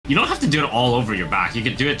You don't have to do it all over your back. You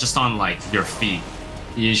can do it just on like your feet.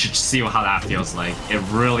 You should see how that feels like. It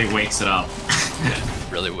really wakes it up.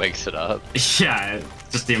 Really wakes it up. Yeah,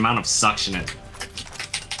 just the amount of suction it.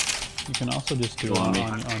 You can also just do it on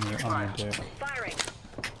your dick. Firing.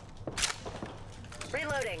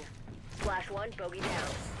 Reloading. Flash one, bogey down.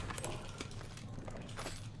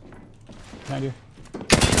 Behind you.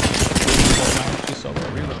 She's so low.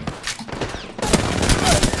 Reload.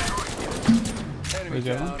 Where's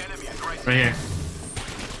the other one? Right here.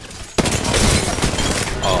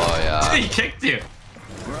 Oh yeah. He kicked you.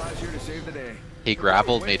 Mirage here to save the day. He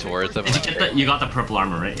grappled me towards him. Did you get that? You got the purple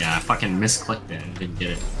armor, right? Yeah, I fucking misclicked it and didn't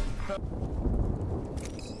get it.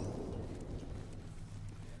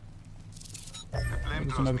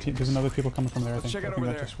 There's another people coming from there, I think. Check it I think over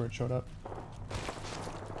that's there. just where it showed up.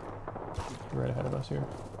 Right ahead of us here.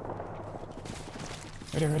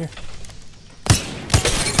 Right here, right here.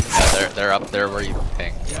 Yeah, they're up there where you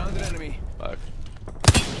ping. Downed an enemy. Fuck.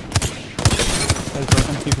 That is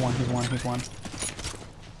broken. He's one.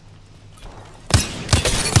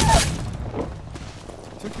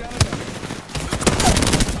 Took down an enemy.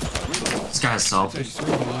 This guy's so.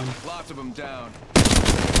 Lots of them down.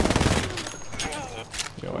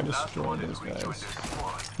 Yo, I destroyed those guys.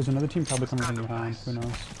 There's another team probably coming from behind. Who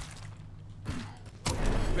knows?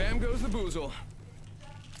 Bam goes the boozle.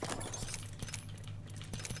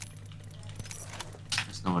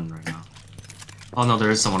 There's no one right now. Oh no,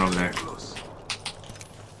 there is someone over there.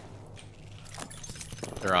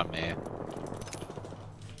 They're on me.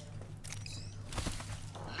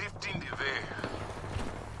 Lifting the veil.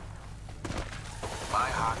 My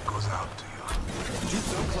heart goes out to you.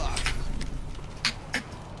 Shoots o'clock.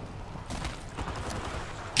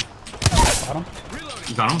 Got him? Reloading.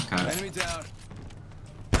 You got him? Okay. Enemy down.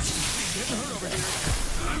 Getting hurt over here.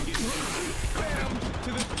 I'm getting hurt. Bam. To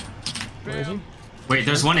the. Where is he? Wait,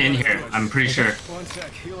 there's one in here. I'm pretty sure. 1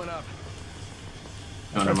 sec. Healing up.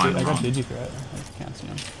 No, never mind. I I'm got wrong. Digithreat. I can't see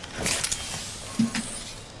him.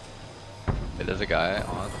 Hey, there's a guy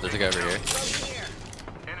over here.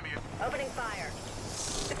 Enemy. Opening fire.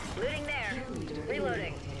 Looting there.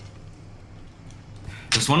 Reloading.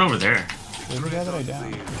 There's one over there. Where's the guy that I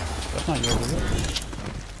downed? That's not yours, is it?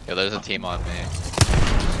 Yeah, there's a team on me.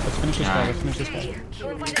 Let's finish this guy. Let's finish this guy. Go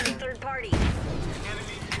and find a third party.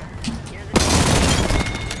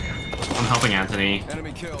 I'm helping Anthony.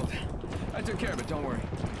 Enemy killed. I took care of it. Don't worry.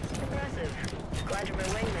 Impressive. Glad you're my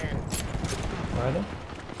wingman. Where are they?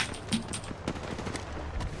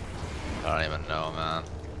 I don't even know, man.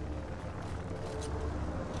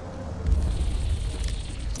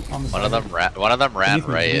 On the One side. of them ran Beneath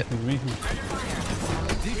me, right. beneath me.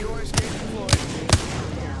 Decoy escape deployed.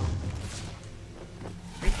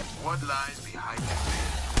 What lies behind it?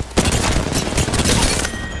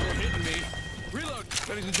 They're hitting me. Reload.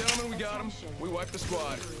 Ladies and gentlemen, we got him. We wiped the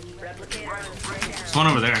squad. Replicator on its way down. There's one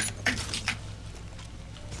over there.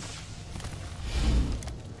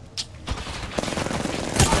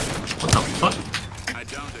 What the fuck? I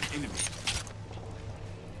downed an enemy.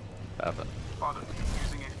 Happened. Father,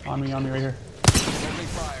 using it. On me, right here. Opening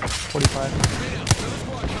fire. 45. Straight out. Another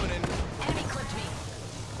squad coming in. Enemy clipped me.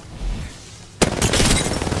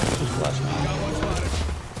 Just flashing out. Got one spotted.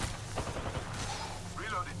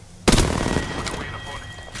 Reloading. Put away an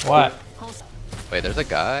opponent. What? Wait, there's a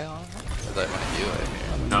guy on? Or is that one of you right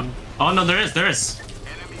here? No. Oh no, there is.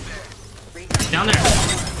 Enemy there. Down there.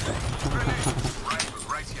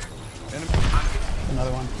 Right here. Enemy.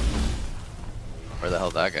 Another one. Where the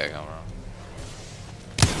hell that guy come from?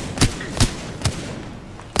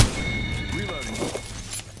 Reloading.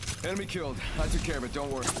 Enemy killed. I took care of it.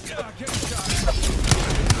 Don't worry. Ah, get shot.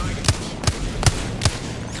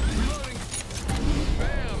 Reloading.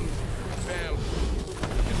 Bam. Bam.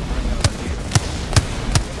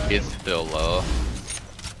 He's still low.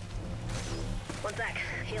 1 sec.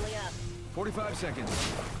 Healing up. 45 seconds.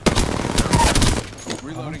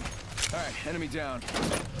 Reloading. All right, enemy down.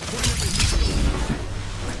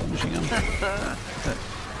 Finishing him.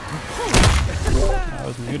 I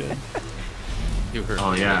was muted. You heard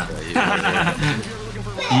Oh me. yeah. You heard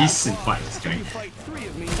me. Decent fight, this guy. Fight 3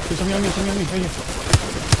 of me. There's something on me, right here.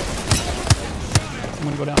 I'm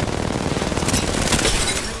gonna go down.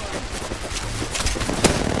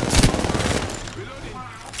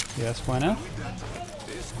 Yes, why not?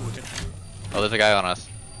 Oh, there's a guy on us.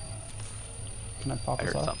 Can I pop I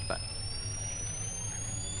this heard off? something.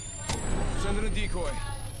 Sending a decoy.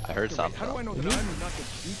 I heard something. How do I know that I'm not the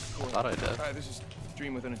decoy? Thought I did. Alright, this is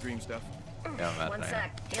dream within a dream stuff. Yeah, I'm 1 imagining it.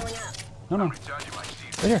 sec. Healing up. No, no. Recharging my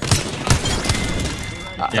shield. Right here.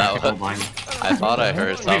 Yeah, that people was- behind me. I thought I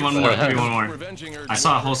heard Maybe something. one more, maybe one more. Revenging urge I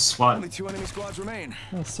saw a one. whole squad. Only 2 enemy squads remain.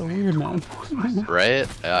 That's so weird, man. Right?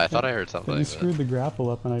 Yeah, I thought I heard Then something. you but- screwed the grapple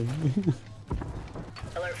up and I...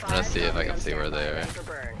 Alert I'm gonna 5, see if I can on see where they standby, are. ready for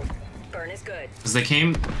burn. Burn is good. Cause they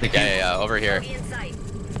came, Yeah, over here. Bogey in sight.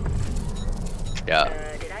 Yeah.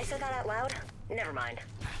 Did I say that out loud? Never mind.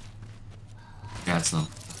 Yeah, it's them.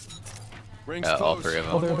 Rings Yeah, all close. three of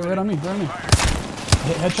Oh, them. they're right on me, right on me.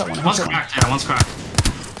 Headshot one, One's headshot one. cracked, yeah, one's cracked.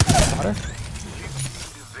 Water?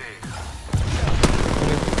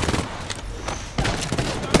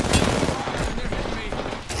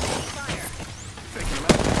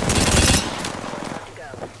 About to go.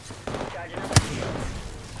 Charging up the shields.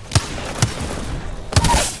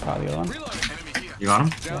 Ah, the other one. Reloading. Enemy here. You got him?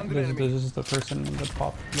 Down the This enemy. is the person that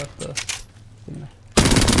popped, left the thing there.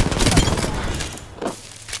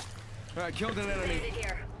 Alright, killed an enemy. Landed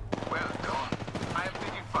here. Well done. I am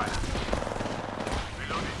taking fire.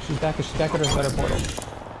 Reloading. She's back at her portal.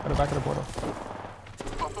 At her back at her portal.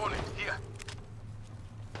 Opponent here.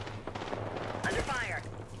 Under fire.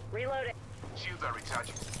 Reloading. Shields are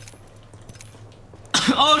recharging.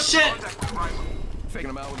 Oh shit! Contact with rival. Faking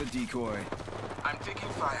him out with a decoy. I'm taking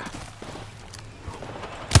fire.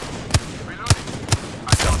 Reloading.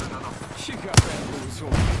 I downed another. She got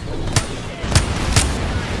bamboozled.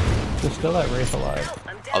 There's still that Wraith alive.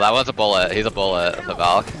 I'm dead. Oh, that one's a bullet. He's a bullet. The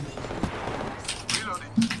Valk. Reloading.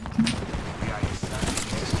 We are inside.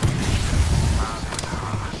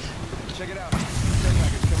 Check it out. Care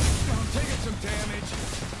package coming. I'm taking some damage.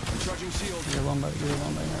 Charging shield. You're alone by her.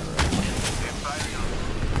 They're firing on.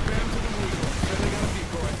 Bam to the weasel. Then they got a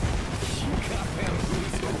decoy. You got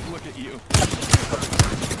bamboozled. Look at you.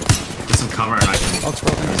 Get some cover and I can. Ult's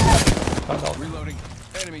broken. Cloud ult. Reloading.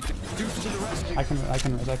 Enemy deuce to the rescue. I can res.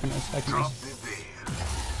 Drop the veil.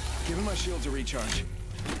 Giving my shields a recharge.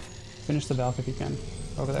 Finish the Valk if you can.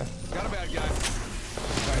 Over there. Got a bad guy.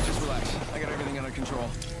 Alright, just relax. I got everything under control.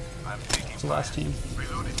 I'm taking It's the last team.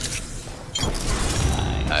 reloading.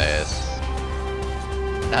 Nice.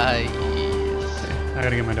 Nice. I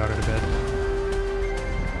gotta get my daughter to bed.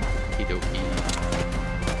 Okie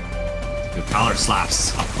Good collar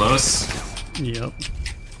slaps up close. Yep.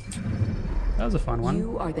 That was a fun one.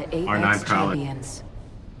 You are the R9 Apex Prowler. champions.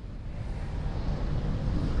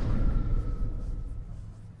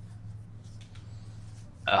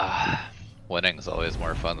 Winning is always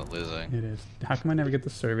more fun than losing. It is. How come I never get the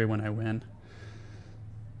survey when I win?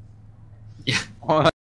 Yeah.